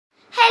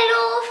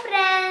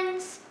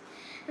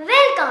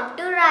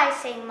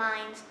Rising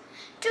Minds.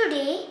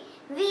 Today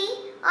we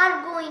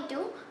are going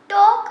to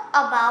talk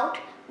about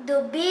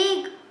the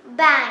Big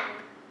Bang.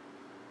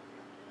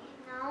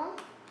 Now,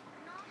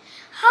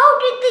 how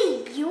did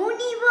the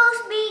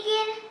universe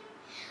begin?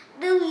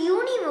 The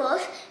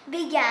universe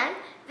began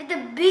with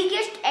the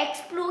biggest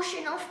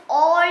explosion of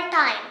all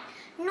time,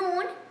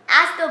 known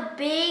as the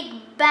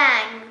Big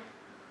Bang.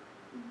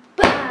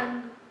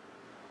 Bang!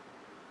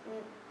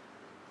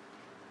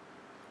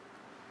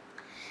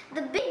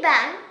 The Big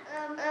Bang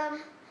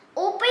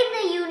opened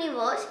the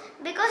universe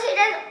because it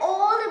has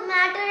all the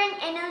matter and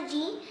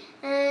energy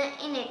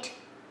in it.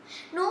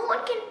 No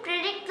one can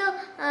predict the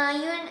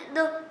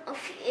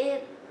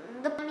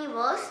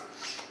universe,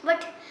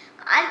 but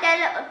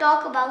I'll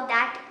talk about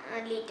that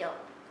later.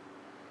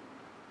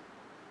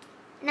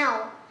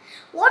 Now,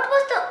 what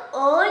was the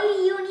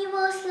early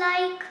universe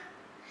like?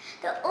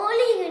 The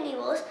early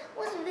universe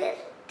was very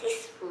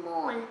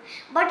small,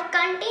 but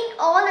contained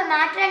all the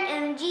matter and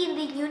energy in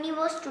the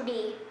universe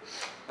today.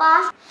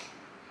 Past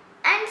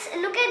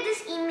and look at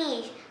this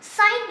image.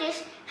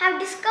 Scientists have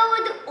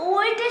discovered the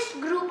oldest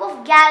group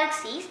of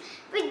galaxies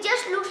which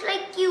just looks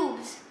like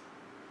cubes.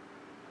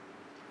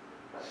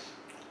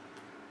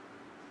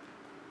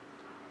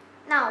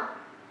 Now,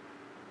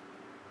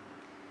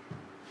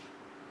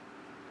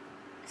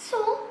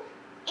 so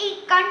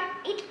it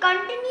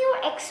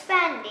continued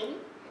expanding,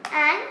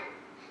 and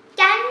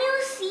can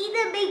you see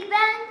the Big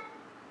Bang?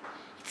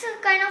 It's a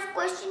kind of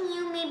question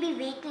you may be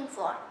waiting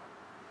for.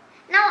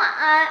 Now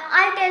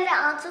I'll tell the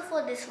answer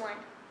for this one.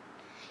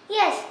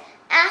 Yes,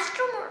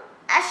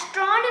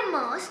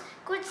 astronomers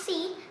could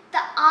see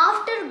the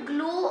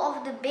afterglow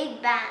of the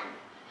Big Bang.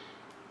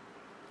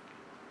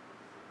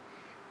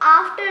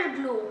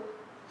 Afterglow.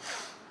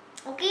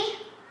 Okay?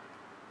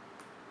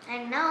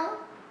 And now,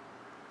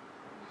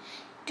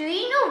 do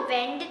you know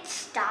when did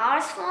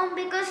stars form?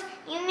 Because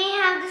you may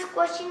have this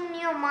question in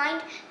your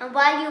mind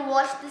while you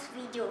watch this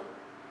video.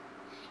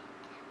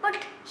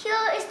 But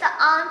here is the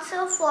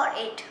answer for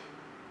it.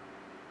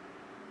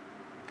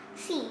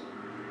 See,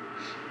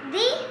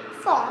 they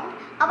formed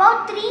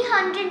about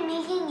 300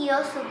 million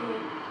years ago.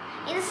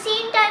 In the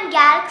same time,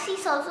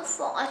 galaxies also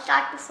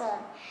start to form,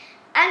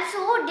 and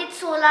so did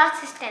solar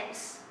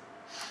systems.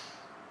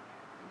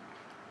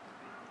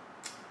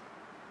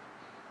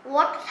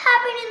 What will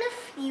happen in the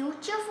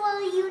future for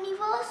the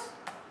universe?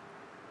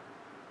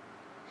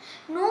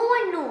 No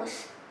one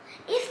knows.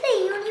 If the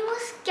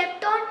universe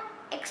kept on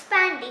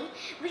expanding,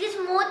 which is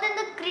more than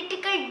the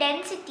critical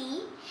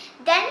density,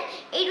 then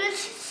it will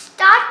start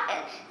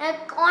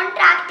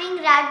contracting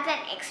rather than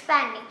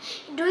expanding.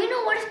 Do you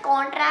know what is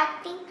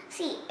contracting?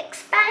 See,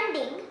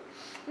 expanding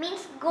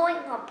means going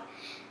up.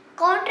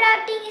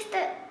 Contracting is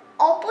the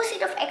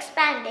opposite of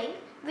expanding,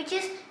 which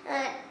is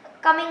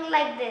coming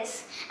like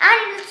this,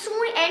 and it will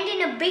soon end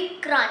in a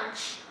big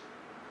crunch.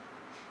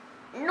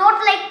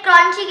 Not like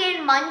crunching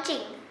and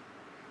munching,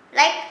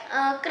 like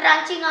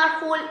crunching our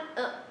whole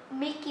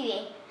Milky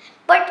Way.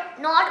 But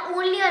not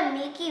only our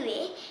Milky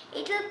Way,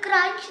 it will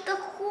crunch the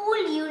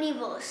whole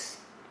universe.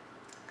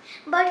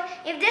 But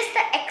if this is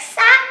the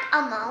exact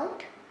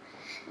amount,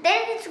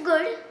 then it's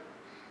good.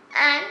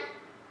 And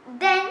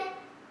then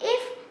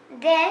if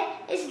there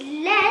is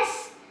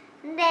less,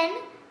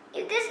 then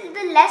if this is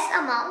the less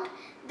amount,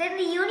 then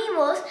the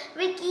universe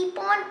will keep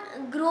on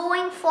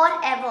growing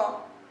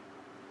forever.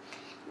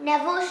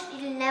 It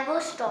will never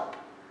stop.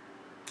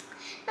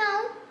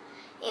 Now,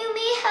 you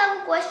may have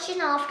a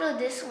question after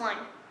this one.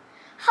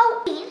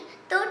 How 13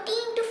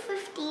 to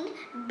 15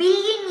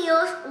 billion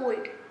years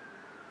old?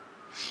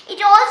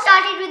 It all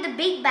started with the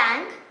Big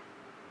Bang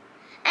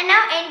and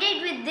now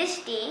ended with this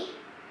day,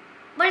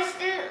 but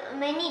still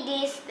many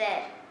days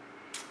there,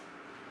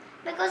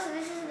 because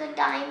this is the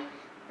time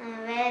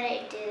where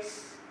it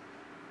is.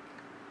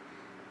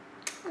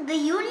 The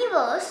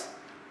universe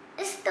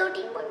is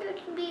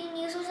 13.13 billion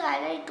years old, as I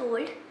already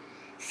told.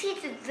 See,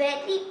 it's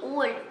very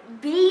old.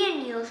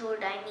 Billion years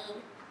old,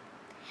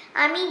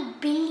 I mean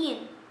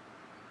billion.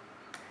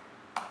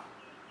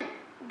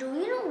 Do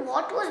you know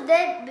what was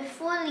there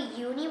before the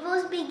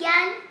universe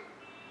began?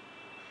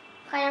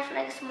 Kind of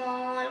like a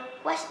small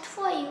quest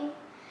for you.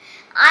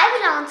 I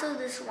will answer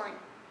this one.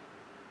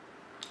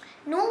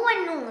 No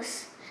one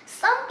knows.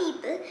 Some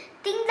people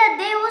think that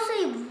there was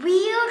a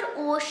weird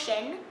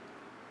ocean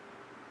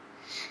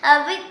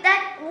with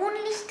that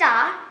only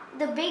star,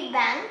 the Big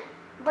Bang,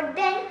 but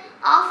then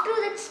after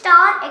that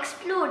star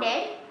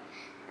exploded,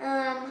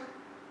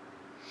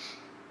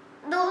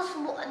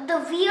 the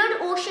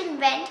weird ocean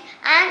went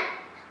and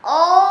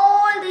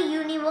all the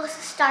universe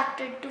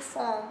started to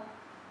form.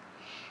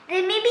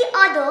 There may be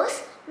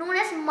others known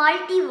as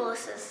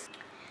multiverses.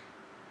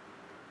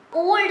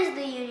 Old is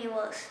the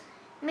universe.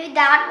 Maybe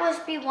that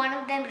must be one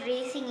of them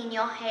racing in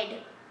your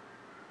head.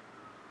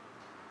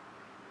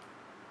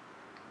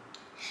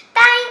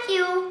 Thank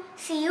you.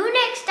 See you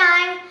next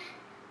time.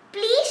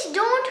 Please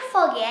don't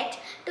forget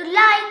to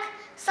like,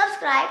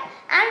 subscribe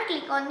and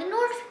click on the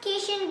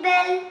notification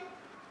bell.